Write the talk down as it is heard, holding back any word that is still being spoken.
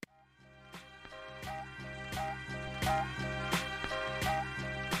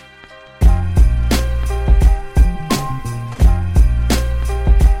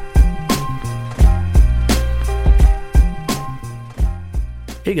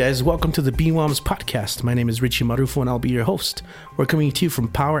Hey guys, welcome to the BWOMS podcast. My name is Richie Marufo and I'll be your host. We're coming to you from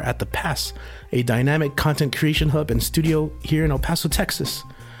Power at the Pass, a dynamic content creation hub and studio here in El Paso, Texas.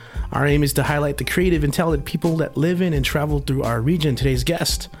 Our aim is to highlight the creative and talented people that live in and travel through our region. Today's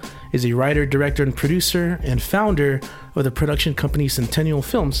guest is a writer, director, and producer and founder of the production company Centennial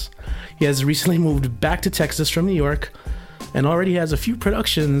Films. He has recently moved back to Texas from New York and already has a few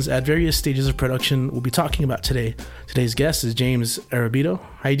productions at various stages of production we'll be talking about today. Today's guest is James Arrabito.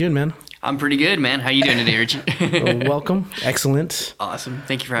 How you doing, man? I'm pretty good, man. How you doing today, Richie? Welcome. Excellent. Awesome.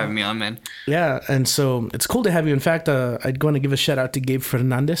 Thank you for having me on, man. Yeah, and so it's cool to have you. In fact, I'd want to give a shout out to Gabe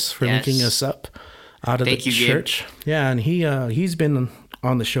Fernandez for linking us up out of the church. Gabe. Yeah, and he's been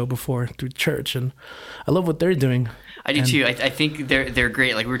on the show before through church, and I love what they're doing. I do too. I think they're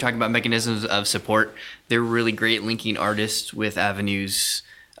great. Like we were talking about mechanisms of support. They're really great linking artists with avenues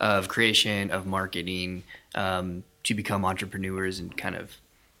of creation, of marketing, to become entrepreneurs and kind of,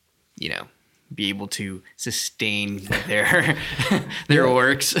 be able to sustain their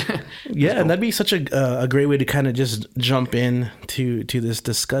works. Yeah, cool. And that'd be such a great way to kind of just jump in to this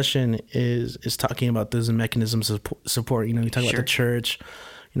discussion is talking about those mechanisms of support. You talk about the church.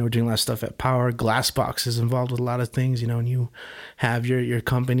 We're doing a lot of stuff at Power. Glassbox is involved with a lot of things, and you have your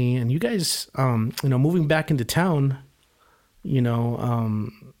company. And you guys, moving back into town,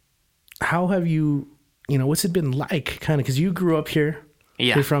 how have you, what's it been like, kind of, because you grew up here.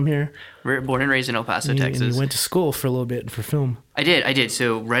 Yeah. You're from here? We're born and raised in El Paso, Texas. And you went to school for a little bit for film. I did.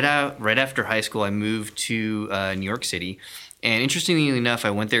 So right after high school, I moved to New York City. And interestingly enough, I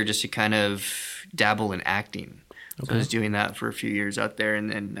went there just to kind of dabble in acting. Okay. So I was doing that for a few years out there,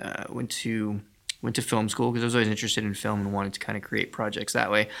 and then went to film school because I was always interested in film and wanted to kind of create projects that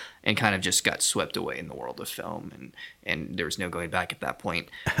way, and kind of just got swept away in the world of film, and there was no going back at that point.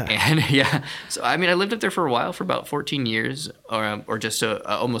 And yeah, so I lived up there for a while, for about 14 years, or just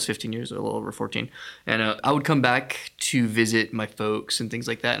almost 15 years, a little over 14. And I would come back to visit my folks and things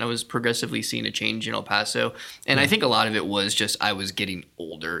like that, and I was progressively seeing a change in El Paso. And I think a lot of it was just I was getting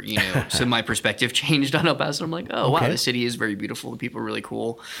older, so my perspective changed on El Paso. I'm like, wow, the city is very beautiful. The people are really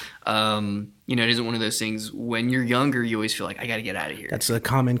cool. It isn't one of those things when you're younger, you always feel like I got to get out of here. That's a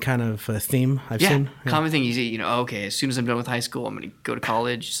common kind of theme I've seen. Yeah, common thing you see, okay, as soon as I'm done with high school, I'm going to go to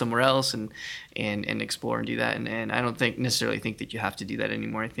college somewhere else and explore and do that. And I don't necessarily think that you have to do that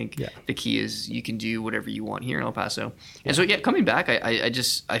anymore. I think the key is you can do whatever you want here in El Paso. And so, coming back,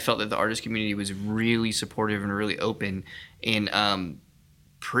 I felt that the artist community was really supportive and really open and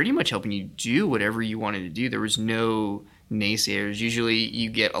pretty much helping you do whatever you wanted to do. There was no naysayers. Usually you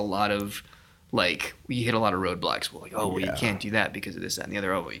get a lot of you hit a lot of roadblocks. Well, you can't do that because of this, that, and the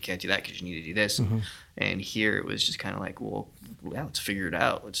other. Oh, well, you can't do that because you need to do this. Mm-hmm. And here it was just kind of like, let's figure it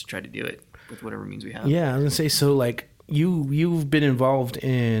out. Let's try to do it with whatever means we have. Yeah, I was gonna say, so you've been involved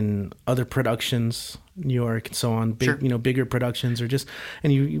in other productions, New York and so on, bigger productions,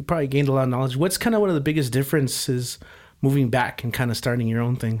 and you probably gained a lot of knowledge. What's kind of one of the biggest differences moving back and kind of starting your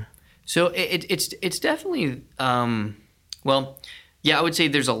own thing? So it's definitely I would say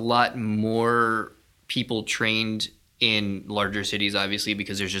there's a lot more people trained in larger cities, obviously,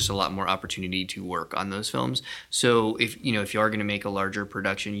 because there's just a lot more opportunity to work on those films. So if you are going to make a larger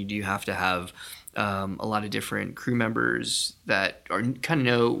production, you do have to have a lot of different crew members that kind of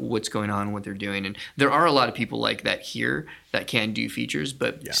know what's going on, what they're doing. And there are a lot of people like that here that can do features,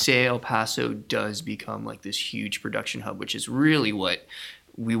 but say El Paso does become like this huge production hub, which is really what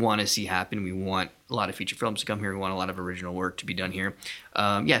we want to see happen. We want a lot of feature films to come here. We want a lot of original work to be done here.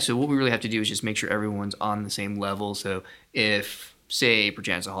 So what we really have to do is just make sure everyone's on the same level. So if, say,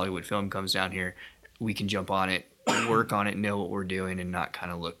 perchance a Hollywood film comes down here, we can jump on it, work on it, know what we're doing, and not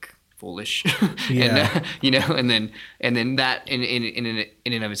kind of look foolish. Yeah. and then that in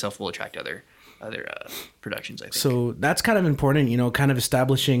and of itself will attract other productions, I think. So that's kind of important, kind of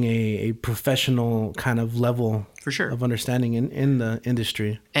establishing a professional kind of level for sure of understanding in the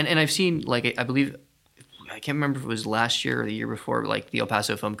industry. And I've seen, I believe, I can't remember if it was last year or the year before, the El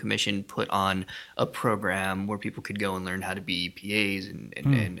Paso Film Commission put on a program where people could go and learn how to be PAs and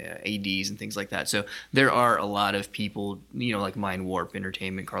ADs and things like that. So there are a lot of people, like Mind Warp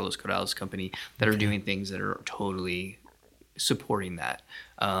Entertainment, Carlos Corral's company, that are doing things that are totally supporting that.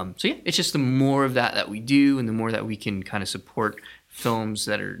 It's just the more of that we do, and the more that we can kind of support films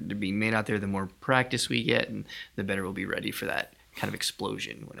that are being made out there, the more practice we get, and the better we'll be ready for that kind of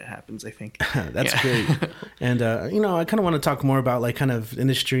explosion when it happens, I think. That's great. And, I kind of want to talk more about kind of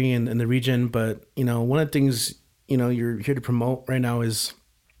industry and the region, but, one of the things, you're here to promote right now is,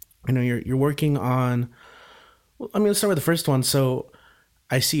 you're working on, let's start with the first one. So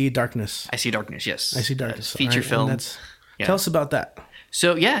I See Darkness. I See Darkness, yes. I See Darkness. Feature film. Yeah. Tell us about that.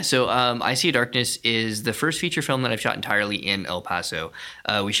 So I See Darkness is the first feature film that I've shot entirely in El Paso.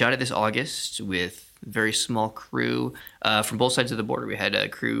 We shot it this August with a very small crew from both sides of the border. We had a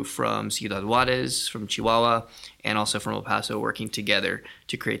crew from Ciudad Juarez, from Chihuahua, and also from El Paso working together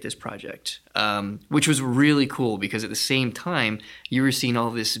to create this project, which was really cool because at the same time you were seeing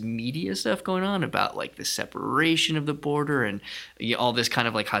all this media stuff going on about like the separation of the border and all this kind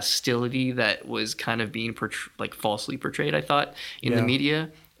of like hostility that was kind of being falsely portrayed, I thought, in the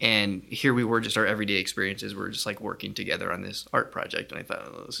media. And here we were, just our everyday experiences. We're just like working together on this art project. And I thought,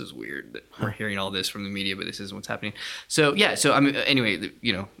 oh, this is weird that we're hearing all this from the media, but this isn't what's happening. So I mean, anyway,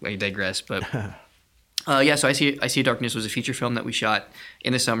 I digress. But so I See Darkness was a feature film that we shot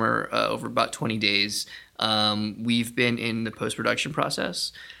in the summer over about 20 days. We've been in the post-production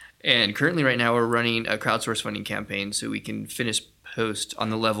process. And currently right now we're running a crowdsource funding campaign so we can finish post on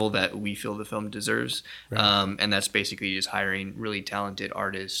the level that we feel the film deserves. Right. And that's basically just hiring really talented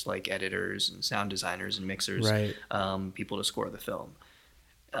artists like editors and sound designers and mixers, right. People to score the film.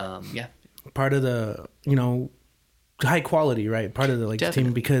 Part of the, high quality, right? Part of the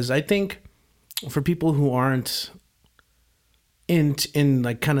team, because I think for people who aren't in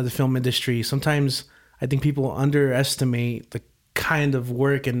like kind of the film industry, sometimes I think people underestimate the kind of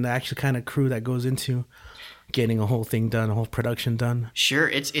work and the actual kind of crew that goes into getting a whole thing done, a whole production done. Sure,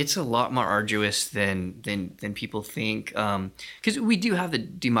 it's a lot more arduous than people think, because we do have the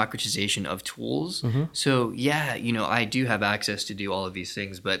democratization of tools. Mm-hmm. So I do have access to do all of these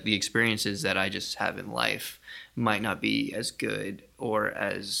things, but the experiences that I just have in life might not be as good or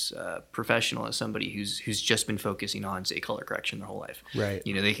as professional as somebody who's just been focusing on, say, color correction their whole life. Right.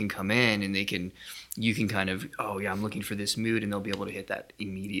 They can come in and you can kind of, I'm looking for this mood, and they'll be able to hit that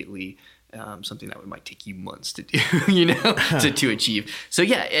immediately. Something that might take you months to do, to achieve. So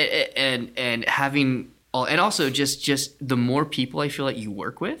and having all, and also just the more people I feel like you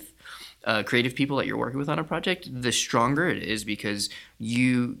work with, creative people that you're working with on a project, the stronger it is because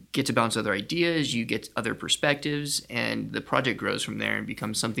you get to bounce other ideas, you get other perspectives, and the project grows from there and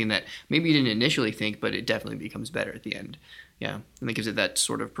becomes something that maybe you didn't initially think, but it definitely becomes better at the end. Yeah, and it gives it that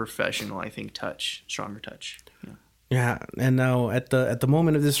sort of professional, I think, stronger touch. Yeah. Yeah, and now at the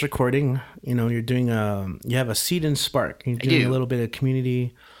moment of this recording, you're doing you have a Seed and Spark. You're doing a little bit of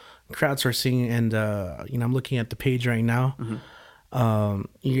community crowdsourcing, and I'm looking at the page right now. Mm-hmm.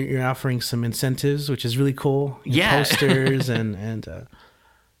 You're offering some incentives, which is really cool. Posters and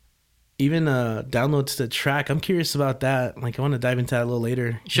even downloads to the track. I'm curious about that. Like, I want to dive into that a little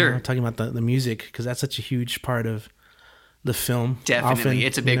later. Sure, talking about the music, because that's such a huge part of the film. Definitely. Often,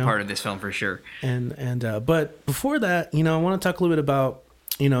 it's a big part of this film for sure. And but before that, I want to talk a little bit about,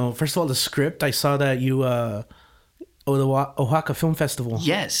 first of all, the script. I saw that you the Oaxaca Film Festival.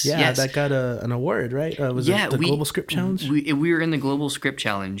 Yes. That got an award, right? Was it the Global Script Challenge? We were in the Global Script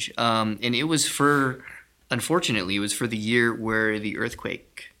Challenge, and it was unfortunately, it was for the year where the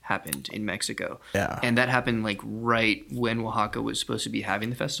earthquake happened in Mexico. Yeah. And that happened like right when Oaxaca was supposed to be having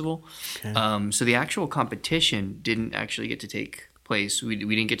the festival. Okay. So the actual competition didn't actually get to take place. We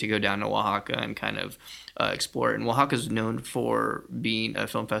didn't get to go down to Oaxaca and kind of explore it. And Oaxaca is known for being a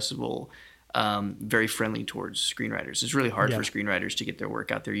film festival very friendly towards screenwriters. It's really hard for screenwriters to get their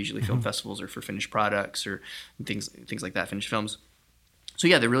work out there. Usually film festivals are for finished products or things like that, finished films. So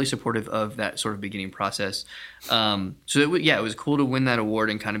they're really supportive of that sort of beginning process. So it was cool to win that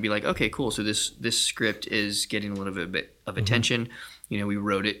award and kind of be like, okay, cool. So this script is getting a little bit of attention. Mm-hmm. We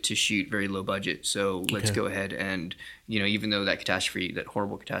wrote it to shoot very low budget. So let's go ahead and, even though that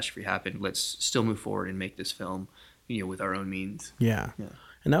horrible catastrophe happened, let's still move forward and make this film, with our own means. Yeah.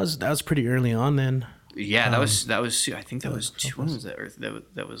 And that was pretty early on then. Yeah, that was. I think that was. When was that?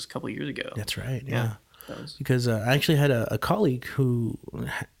 That was a couple of years ago. That's right. Yeah. Because I actually had a colleague who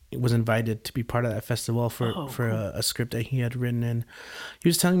was invited to be part of that festival for a script that he had written, and he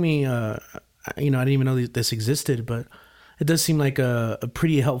was telling me, I didn't even know this existed, but it does seem like a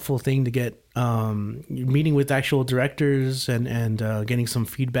pretty helpful thing to get meeting with actual directors and getting some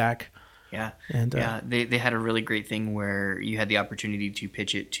feedback. Yeah, and they had a really great thing where you had the opportunity to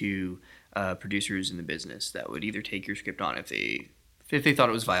pitch it to producers in the business that would either take your script on if they thought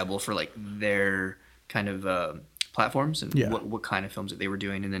it was viable for like their kind of platforms and what kind of films that they were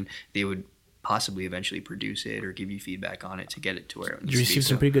doing, and then they would possibly eventually produce it or give you feedback on it to get it to where it needs to be. Did you receive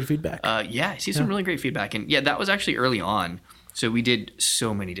some pretty good feedback? I see some really great feedback, and that was actually early on. So we did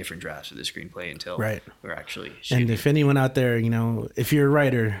so many different drafts of the screenplay until right. we're actually shooting. And if anyone out there, if you're a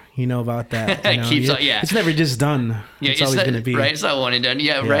writer, you know about that. It's never just done. Yeah, it's always going to be. Right, it's not one and done.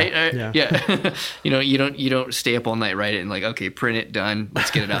 Yeah, right? Yeah. You don't stay up all night, write it, and like, okay, print it, done.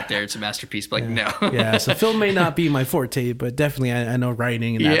 Let's get it out there. It's a masterpiece. But no. Yeah, so film may not be my forte, but definitely I know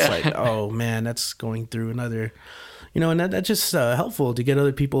writing, and that's like, oh man, that's going through another, and that's just helpful to get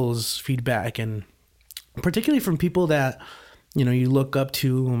other people's feedback, and particularly from people that, you look up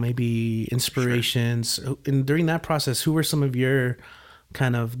to, maybe inspirations. Sure. And during that process, who were some of your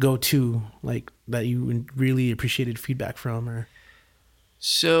kind of go-to, like, that you really appreciated feedback from? Or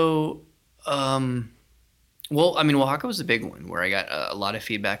so, Oaxaca was the big one where I got a lot of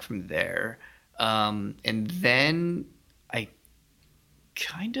feedback from there. And then I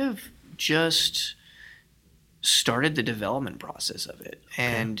kind of just started the development process of it.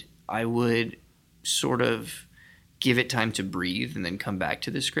 And I would sort of give it time to breathe and then come back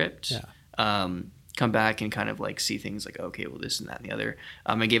to the script. Yeah. Come back and kind of like see things like, okay, well, this and that and the other.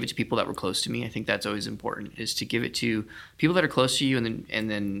 I gave it to people that were close to me. I think that's always important, is to give it to people that are close to you, and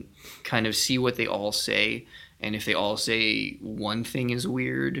then kind of see what they all say. And if they all say one thing is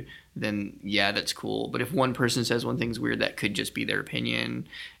weird, then yeah, that's cool. But if one person says one thing's weird, that could just be their opinion.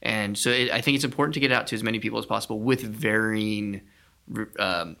 And so I think it's important to get it out to as many people as possible with varying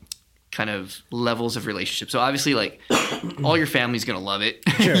kind of levels of relationship. So obviously, like, all your family's gonna love it.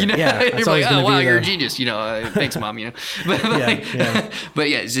 Sure. Yeah, you're like, oh wow, you're a genius. Thanks, mom. But but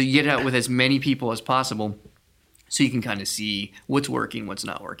yeah, so you get it out with as many people as possible, so you can kind of see what's working, what's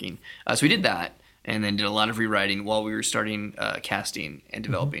not working. So we did that, and then did a lot of rewriting while we were starting casting and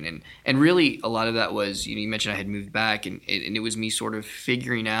developing. Mm-hmm. And really, a lot of that was, you mentioned I had moved back, and it was me sort of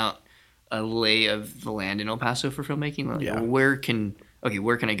figuring out a lay of the land in El Paso for filmmaking. Like, where can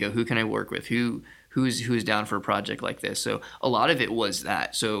I go? Who can I work with? Who's down for a project like this? So a lot of it was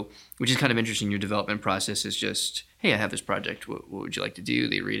that. So, which is kind of interesting. Your development process is just, hey, I have this project. What would you like to do?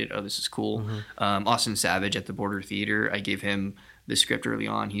 They read it. Oh, this is cool. Mm-hmm. Austin Savage at the Border Theater, I gave him the script early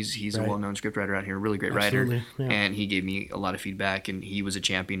on. He's a well-known scriptwriter out here, a really great writer. Yeah. And he gave me a lot of feedback, and he was a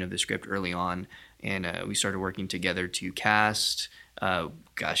champion of the script early on. And we started working together to cast,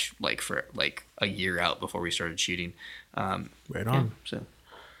 for a year out before we started shooting. Right on. Yeah, so,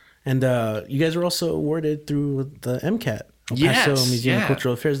 and you guys were also awarded through the MCAT, El Paso Museum of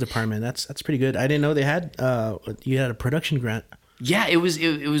Cultural Affairs Department. That's pretty good. I didn't know they had you had a production grant. Yeah, it was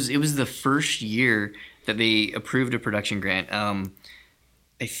the first year that they approved a production grant.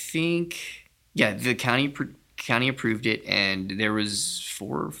 I think the county approved it, and there was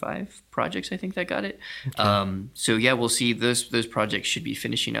 4 or 5 projects I think that got it. Okay. So we'll see, those projects should be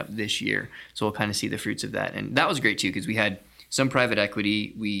finishing up this year, so we'll kind of see the fruits of that. And that was great too, because we had some private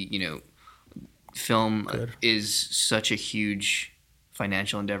equity. Film is such a huge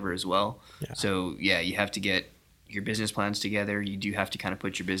financial endeavor as well. So you have to get your business plans together. You do have to kind of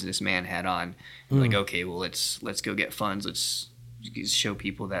put your businessman hat on. Like, okay, well, let's go get funds. Let's show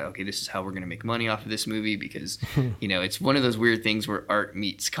people that, okay, this is how we're going to make money off of this movie, because it's one of those weird things where art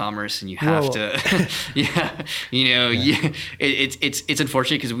meets commerce, and you have to it's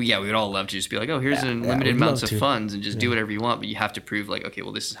unfortunate, because we would all love to just be like, oh, here's unlimited amounts of funds and just do whatever you want, but you have to prove, like, okay,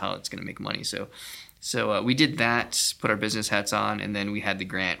 well, this is how it's going to make money. So we did that, put our business hats on, and then we had the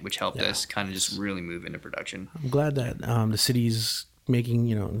grant, which helped us kind of just really move into production. I'm glad that the city's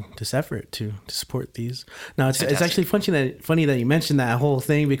making this effort to support these. Now it's actually funny that you mentioned that whole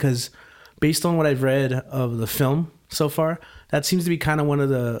thing, because based on what I've read of the film so far, that seems to be kind of one of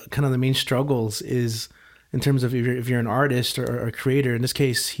the main struggles, is in terms of if you're an artist or a creator. In this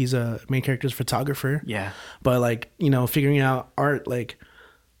case, he's a main character's photographer. Yeah. But figuring out art, like,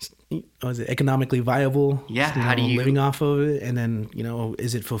 is it economically viable? Yeah. How do you living off of it? And then,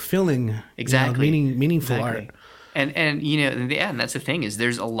 is it fulfilling? Exactly. Meaningful art. And that's the thing, is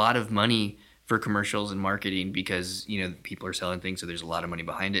there's a lot of money for commercials and marketing, because people are selling things, so there's a lot of money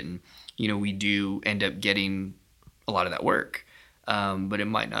behind it, and we do end up getting a lot of that work, but it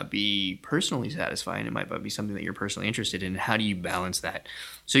might not be personally satisfying. It might not be something that you're personally interested in. How do you balance that?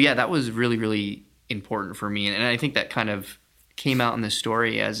 So that was really, really important for me, and I think that kind of came out in the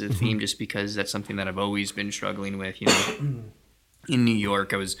story as a theme, just because that's something that I've always been struggling with. In New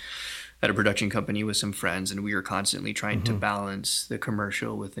York, I was at a production company with some friends, and we were constantly trying to balance the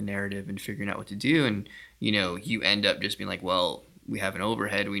commercial with the narrative and figuring out what to do. And, you end up just being like, well, we have an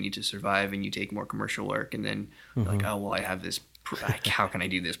overhead, we need to survive, and you take more commercial work. And then like, oh, well, I have this, how can I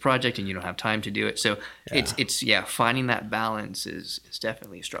do this project? And you don't have time to do it. So it's finding that balance is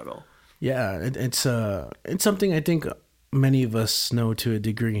definitely a struggle. Yeah. It's something I think many of us know to a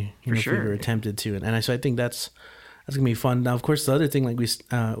degree, if we were tempted to. And so I think that's That's gonna be fun. Now, of course, the other thing, like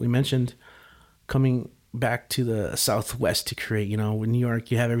we mentioned, coming back to the Southwest to create. With New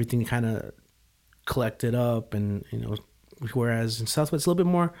York, you have everything kind of collected up, and whereas in Southwest, it's a little bit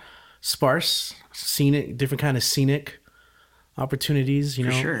more sparse, scenic, different kind of scenic opportunities.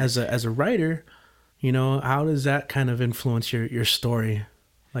 For sure. As a writer, how does that kind of influence your story,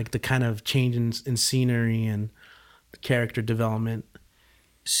 like the kind of change in scenery and character development?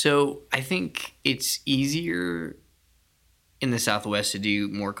 So I think it's easier in the Southwest to do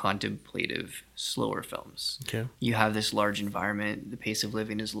more contemplative, slower films. Okay. You have this large environment. The pace of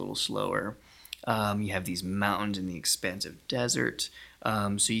living is a little slower. You have these mountains and the expansive desert.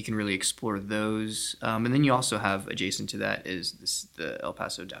 So you can really explore those. And then you also have, adjacent to that, is the El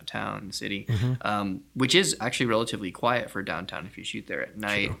Paso downtown city, which is actually relatively quiet for downtown if you shoot there at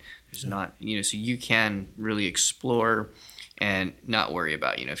night. True. There's not, so you can really explore and not worry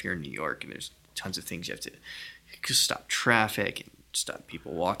about, if you're in New York and there's tons of things you have to stop traffic and stop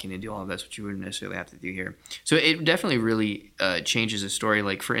people walking and do all of that's what you wouldn't necessarily have to do here. So it definitely really changes the story.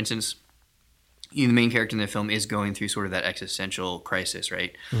 Like, for instance, the main character in the film is going through sort of that existential crisis,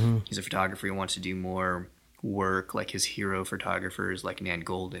 right? Mm-hmm. He's a photographer. He wants to do more work like his hero photographers like Nan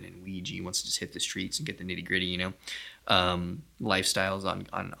Golden and Ouija. He wants to just hit the streets and get the nitty gritty, lifestyles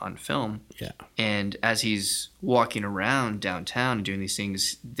on film. Yeah. And as he's walking around downtown and doing these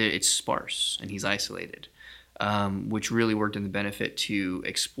things, it's sparse and he's isolated. Which really worked in the benefit to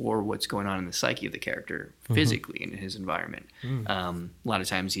explore what's going on in the psyche of the character physically in his environment. A lot of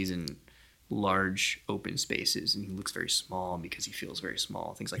times he's in large open spaces and he looks very small because he feels very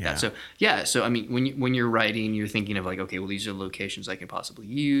small, things like that. So I mean, when you're writing, you're thinking of like, okay, well, these are locations I can possibly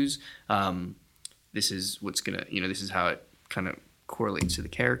use. This is what's gonna, this is how it kind of correlates to the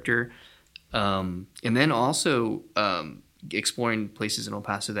character. And then also exploring places in El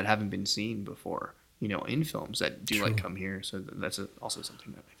Paso that haven't been seen before. In films that do like come here. So that's also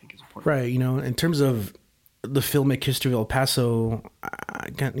something that I think is important. Right. In terms of the filmic history of El Paso,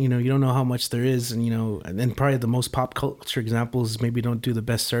 you don't know how much there is. And, and then probably the most pop culture examples maybe don't do the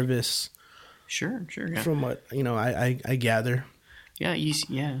best service. Sure. Yeah. From what, I gather. Yeah. You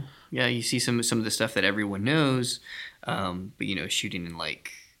see some of the stuff that everyone knows. But, shooting in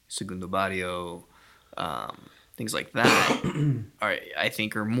like Segundo Barrio, things like that I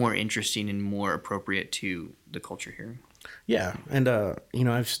think are more interesting and more appropriate to the culture here. Yeah, and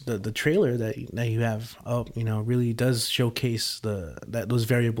I've the trailer that you have up, really does showcase those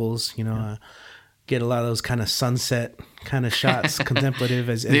variables. Get a lot of those kind of sunset kind of shots, contemplative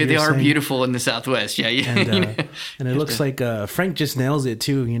as they are saying. Beautiful in the Southwest. Yeah, and it looks like Frank just nails it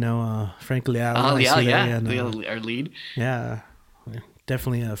too. Frank Leal. Our lead. Yeah.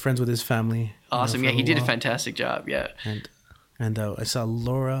 Definitely friends with his family. Awesome. Yeah, he did a fantastic job. Yeah. And I saw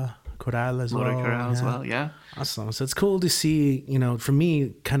Laura Corral as well. Laura Corral as well, yeah. Awesome. So it's cool to see, for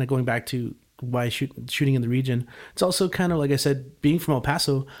me, kind of going back to why shooting in the region, it's also kind of, like I said, being from El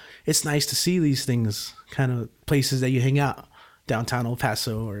Paso, it's nice to see these things, kind of places that you hang out, downtown El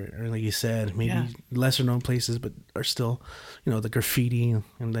Paso, or like you said, maybe lesser known places, but are still, the graffiti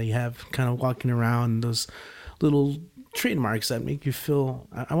and that you have kind of walking around, those little trademarks that make you feel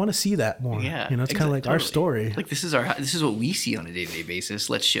I want to see that more. Yeah, it's kind of like our story. Like this is what we see on a day-to-day basis.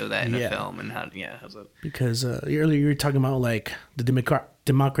 Let's show that in a film and how's that? Because earlier you were talking about like the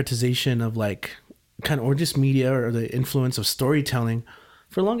democratization of like kind of or just media or the influence of storytelling.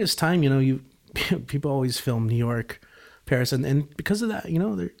 For the longest time, people always film New York, Paris, and because of that,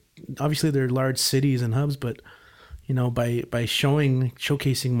 they're large cities and hubs, but by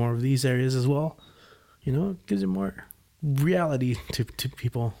showcasing more of these areas as well, it gives it more reality to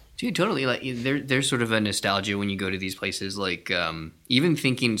people. Dude, totally. Like there's sort of a nostalgia when you go to these places. Like even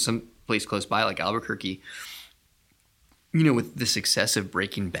thinking some place close by, like Albuquerque. With the success of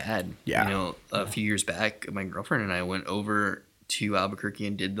Breaking Bad. Yeah. A few years back, my girlfriend and I went over to Albuquerque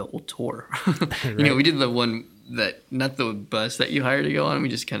and did the whole tour. Right. We did the one not the bus that you hire to go on. We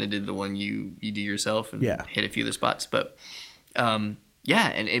just kind of did the one you do yourself and hit a few of the spots. But yeah,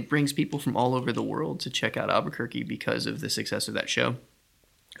 and it brings people from all over the world to check out Albuquerque because of the success of that show.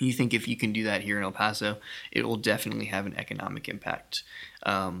 You think if you can do that here in El Paso, it will definitely have an economic impact.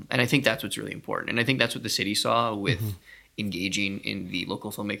 And I think that's what's really important. And I think that's what the city saw with engaging in the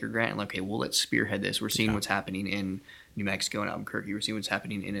local filmmaker grant. Like, okay, well, let's spearhead this. We're seeing what's happening in New Mexico and Albuquerque. We're seeing what's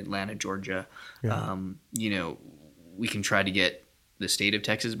happening in Atlanta, Georgia. Yeah. We can try to get the state of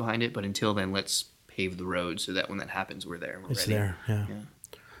Texas behind it. But until then, let's pave the road so that when that happens, we're there. We're it's ready. There, yeah.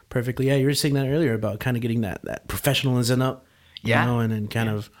 Perfectly. Yeah, you were saying that earlier about kind of getting that professionalism up, and then kind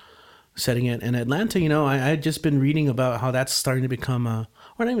of setting it in Atlanta. I had just been reading about how that's starting to become or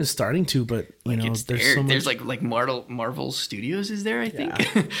not even starting to, but there's there's so much. There's like Marvel Studios is there, I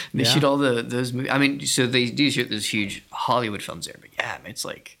think. Yeah. They shoot all those movies. I mean, so they do shoot those huge Hollywood films there, but yeah, it's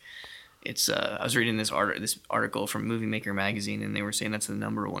like I was reading this article from Movie Maker magazine, and they were saying that's the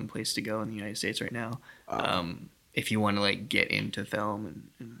 #1 place to go in the United States right now. If you want to like get into film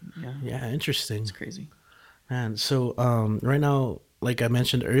and yeah, interesting. It's crazy. Man, so right now, like I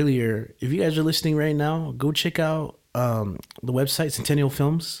mentioned earlier, if you guys are listening right now, go check out the website, Centennial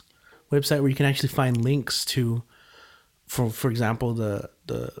Films website, where you can actually find links to, for example, the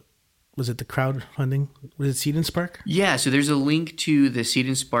was it the crowdfunding? Was it Seed and Spark? Yeah, so there's a link to the Seed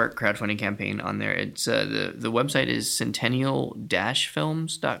and Spark crowdfunding campaign on there. It's the website is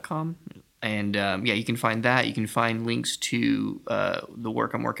centennial-films.com. And you can find that. You can find links to the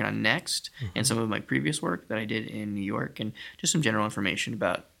work I'm working on next and some of my previous work that I did in New York, and just some general information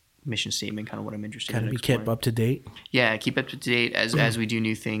about mission statement, kind of what I'm interested in. Kind of be kept up to date. Yeah, keep up to date. As we do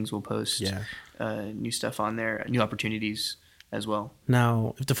new things, we'll post new stuff on there, new opportunities as well.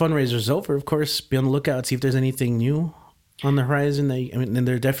 Now, if the fundraiser's over, of course, be on the lookout, see if there's anything new on the horizon. And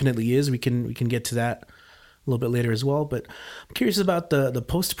there definitely is. We can get to that a little bit later as well, but I'm curious about the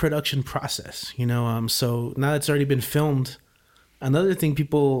post-production process, so now it's already been filmed. Another thing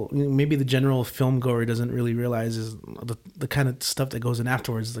people, maybe the general film goer doesn't really realize is the kind of stuff that goes in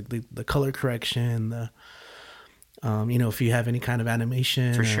afterwards, like the color correction, if you have any kind of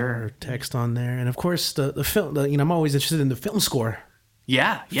animation or text on there. And of course the film, I'm always interested in the film score.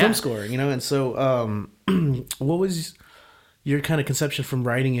 Film score, and so what was your kind of conception from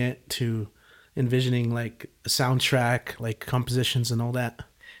writing it to envisioning like a soundtrack, like compositions and all that?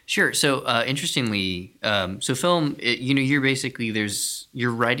 Sure. So interestingly, film,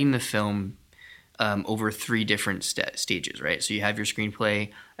 you're writing the film over 3 different stages, right? So you have your screenplay,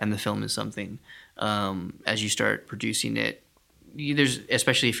 and the film is something. As you start producing it,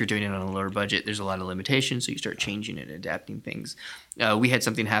 especially if you're doing it on a lower budget, there's a lot of limitations. So you start changing it, adapting things. We had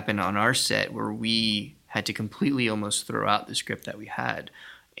something happen on our set where we had to completely almost throw out the script that we had.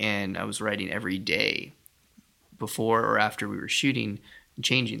 And I was writing every day before or after we were shooting,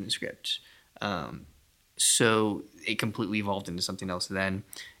 changing the script. So it completely evolved into something else then.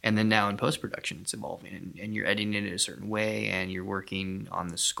 And then now in post-production, it's evolving. And you're editing it a certain way, and you're working on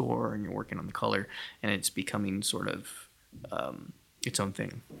the score, and you're working on the color, and it's becoming sort of its own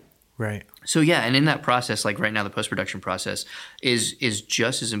thing. Right. So yeah, and in that process, like right now, the post-production process is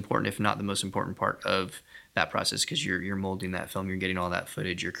just as important, if not the most important part of that process, because you're molding that film, you're getting all that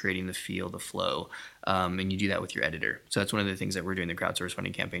footage, you're creating the feel, the flow, and you do that with your editor. So that's one of the things that we're doing the crowdsource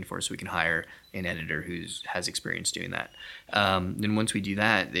funding campaign for, so we can hire an editor who has experience doing that. Then once we do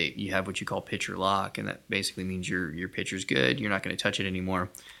that, you have what you call picture lock, and that basically means your picture's good, you're not going to touch it anymore,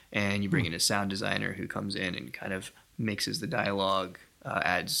 and you bring in a sound designer who comes in and kind of mixes the dialogue,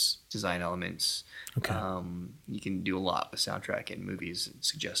 adds design elements. Okay. You can do a lot with soundtrack in movies. It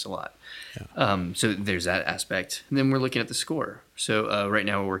suggests a lot. Yeah. So there's that aspect. And then we're looking at the score. So right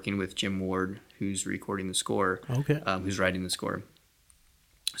now we're working with Jim Ward, who's recording the score, who's writing the score.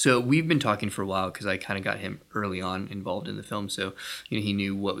 So we've been talking for a while because I kind of got him early on involved in the film. So he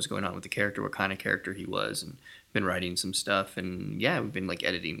knew what was going on with the character, what kind of character he was, and been writing some stuff. And yeah, we've been like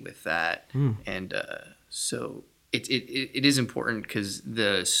editing with that. And so it is important because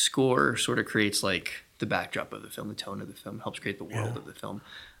the score sort of creates like the backdrop of the film, the tone of the film, helps create the world of the film.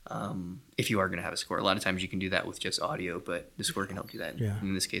 If you are going to have a score, a lot of times you can do that with just audio, but the score can help do that. Yeah.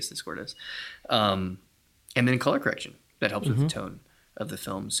 In this case, the score does. And then color correction, that helps with the tone of the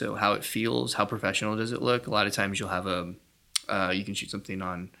film. So how it feels, how professional does it look? A lot of times you'll have you can shoot something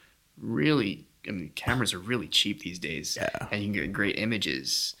on cameras are really cheap these days, and you can get great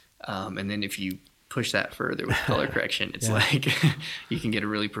images. And then if you push that further with color correction, it's like you can get a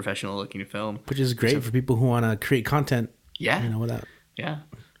really professional looking film, which is great for people who want to create content. Without. Yeah,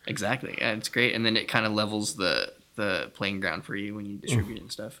 exactly. Yeah, it's great, and then it kind of levels the playing ground for you when you distribute it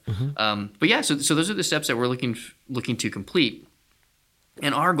and stuff. But yeah, so those are the steps that we're looking to complete,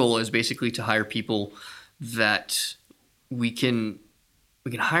 and our goal is basically to hire people that we can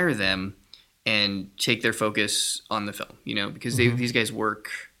hire them and take their focus on the film, because these guys work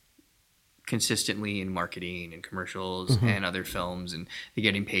consistently in marketing and commercials and other films, and they're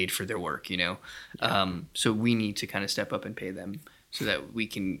getting paid for their work, so we need to kind of step up and pay them so that we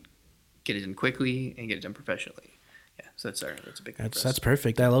can get it done quickly and get it done professionally. So that's a big thing. That's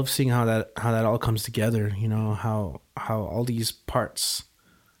perfect. I love seeing how that all comes together, how all these parts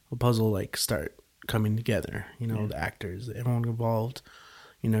of the puzzle like start coming together, the actors, everyone involved,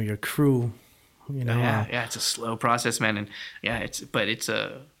 your crew, it's a slow process, man. And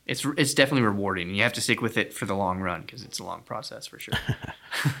it's it's definitely rewarding. You have to stick with it for the long run because it's a long process for sure.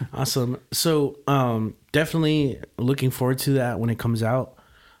 Awesome. So definitely looking forward to that when it comes out.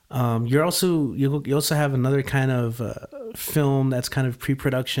 You also have another kind of film that's kind of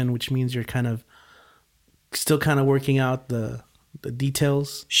pre-production, which means you're kind of still kind of working out the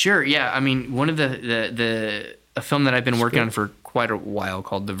details. Sure. Yeah. I mean, one of a film that I've been working on for quite a while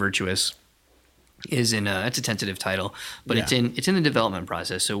called The Virtuous is it's a tentative title, but it's in the development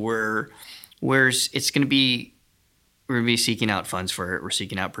process. So we're going to be seeking out funds for it. We're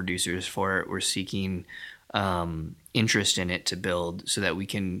seeking out producers for it. We're seeking interest in it to build so that we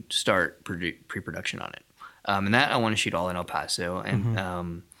can start pre-production on it. And that I want to shoot all in El Paso.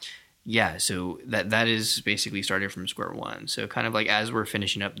 And so that is basically starting from square one. So kind of like as we're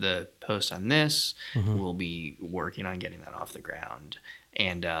finishing up the post on this, we'll be working on getting that off the ground.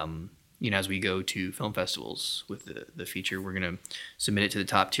 And as we go to film festivals with the feature, we're going to submit it to the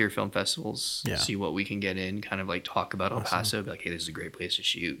top tier film festivals, see what we can get in, kind of like talk about El Paso, be like, hey, this is a great place to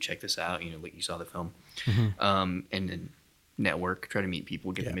shoot. Check this out. Like you saw the film. And then network, try to meet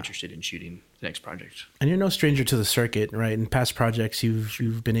people, get them interested in shooting the next project. And you're no stranger to the circuit, right? In past projects,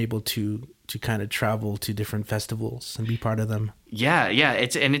 you've been able to kind of travel to different festivals and be part of them. Yeah.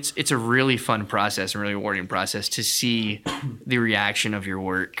 It's a really fun process, a really rewarding process to see the reaction of your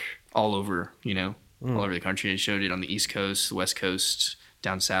work all over, all over the country. I showed it on the East Coast, the West Coast,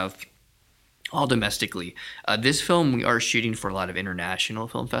 down south, all domestically. This film, we are shooting for a lot of international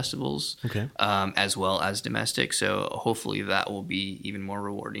film festivals, as well as domestic. So hopefully that will be even more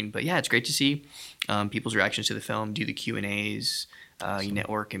rewarding. But yeah, it's great to see people's reactions to the film, do the Q&As, you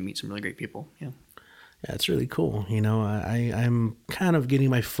network and meet some really great people. Yeah, it's really cool. I'm kind of getting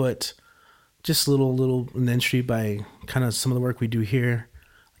my foot just a little in the industry by kind of some of the work we do here.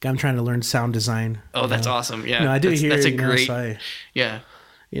 I'm trying to learn sound design. Oh, that's awesome. Yeah. I do hear that's a great,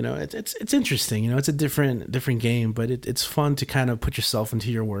 it's interesting, it's a different game, but it's fun to kind of put yourself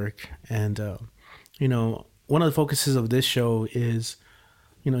into your work. And, one of the focuses of this show is,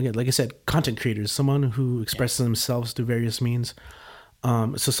 again, like I said, content creators, someone who expresses themselves through various means.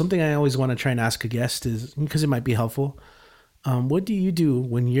 So something I always want to try and ask a guest is, because it might be helpful, what do you do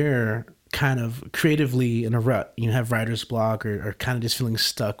when you're kind of creatively in a rut, have writer's block or kind of just feeling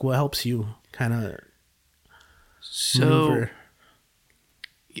stuck? What helps you kind of maneuver?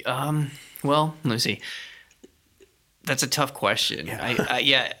 Well, let me see. That's a tough question.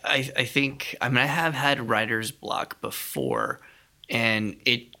 I think, I have had writer's block before, and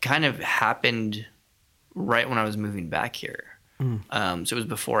it kind of happened right when I was moving back here. So it was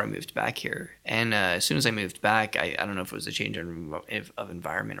before I moved back here. And as soon as I moved back, I don't know if it was a change of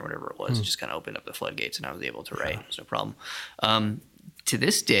environment or whatever it was. It just kind of opened up the floodgates and I was able to write. It was no problem. To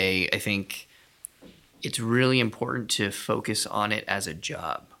this day, I think it's really important to focus on it as a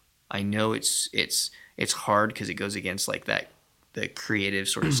job. I know it's hard because it goes against like the creative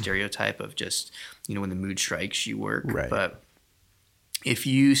sort of stereotype of just, when the mood strikes, you work. Right. But if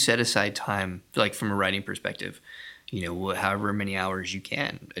you set aside time, like from a writing perspective, however many hours you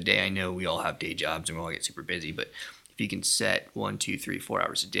can a day. I know we all have day jobs and we all get super busy, but if you can set 1, 2, 3, 4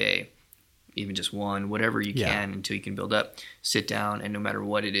 hours a day, even just one, whatever you can until you can build up, sit down, and no matter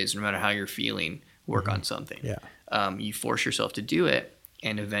what it is, no matter how you're feeling, work on something. You force yourself to do it,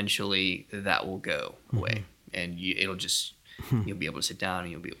 and eventually that will go away, and it'll just you'll be able to sit down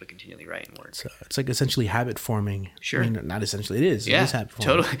and you'll be able to continually write and work. So it's like essentially habit forming. Sure. Not essentially, it is. Yeah, it is habit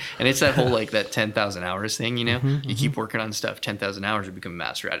forming. Totally. And it's that whole that 10,000 hours thing, you keep working on stuff 10,000 hours, you become a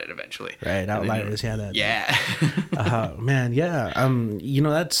master at it eventually. Right. Outliers. That. Yeah. Man. Yeah.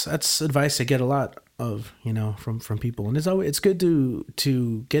 That's advice I get a lot of, from people. And it's good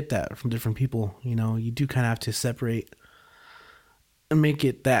to get that from different people. You do kind of have to separate and make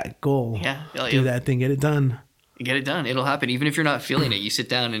it that goal. Yeah. Do that thing, get it done. Get it done. It'll happen. Even if you're not feeling it, you sit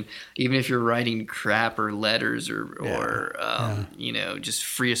down, and even if you're writing crap or letters or just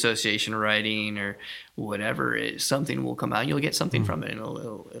free association writing or whatever, something will come out and you'll get something from it, and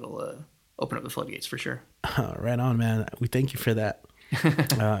it'll open up the floodgates for sure. Right on, man. We thank you for that.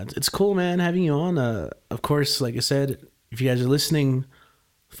 It's cool, man, having you on. Of course, like I said, if you guys are listening,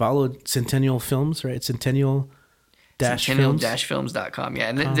 follow Centennial Films, right? Centennial-films.com. Yeah.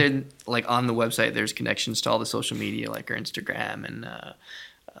 And then they're like on the website, there's connections to all the social media, like our Instagram and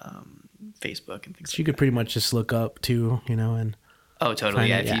Facebook and things like that. You could pretty much just look up too, and oh, totally.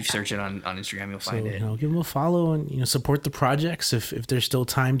 Yeah. If you search it on Instagram, you'll find it. Give them a follow and, support the projects. If there's still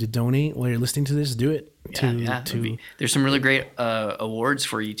time to donate while you're listening to this, do it. There's some really great awards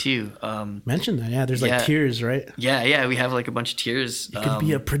for you too. Mention that. Yeah. There's tiers, right? Yeah. We have like a bunch of tiers. You could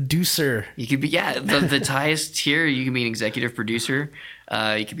be a producer. You could be, the highest tier, you can be an executive producer.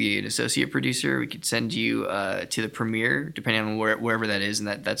 You could be an associate producer. We could send you to the premiere, depending on wherever that is, and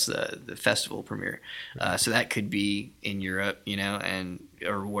that's the festival premiere. So that could be in Europe, and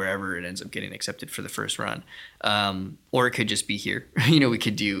or wherever it ends up getting accepted for the first run. Or it could just be here.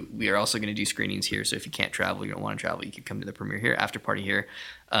 We are also going to do screenings here. So if you can't travel, you don't want to travel, you could come to the premiere here, after party here.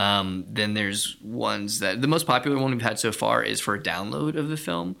 Then there's ones that the most popular one we've had so far is for a download of the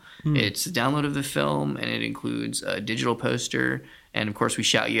film. It's a download of the film, and it includes a digital poster. And of course, we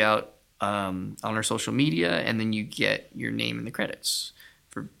shout you out on our social media, and then you get your name in the credits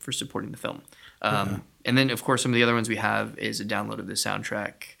for supporting the film. And then, of course, some of the other ones we have is a download of the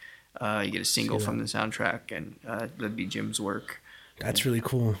soundtrack. You get a single from the soundtrack, and that'd be Jim's work. That's really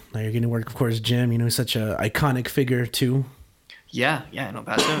cool. Now you're going to work, of course, Jim, such a iconic figure, too. Yeah, in El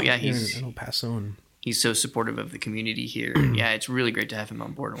Paso. Yeah, he's in El Paso. And he's so supportive of the community here. Yeah, it's really great to have him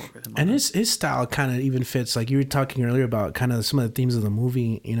on board and work with him. And his style kind of even fits, like you were talking earlier about kind of some of the themes of the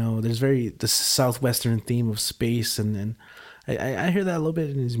movie. There's the southwestern theme of space, and I hear that a little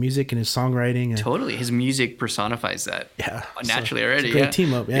bit in his music and his songwriting. Totally, his music personifies that. Yeah, naturally already. It's a great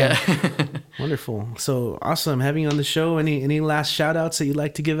team up. Yeah. Wonderful. So awesome having you on the show. Any last shout outs that you'd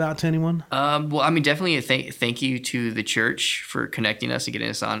like to give out to anyone? Well, I mean, definitely a thank you to the church for connecting us and getting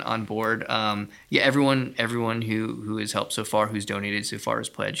us on board. Everyone who has helped so far, who's donated so far, has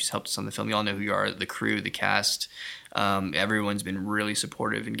pledged, who's helped us on the film. You all know who you are, the crew, the cast. Everyone's been really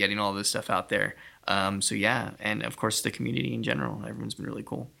supportive in getting all this stuff out there. And of course the community in general, everyone's been really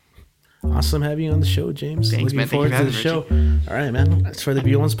cool. Awesome having you on the show, James. Thanks, Looking man. forward to the show. All right, man. That's for the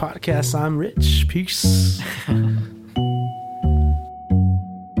B1's podcast. I'm Rich. Peace.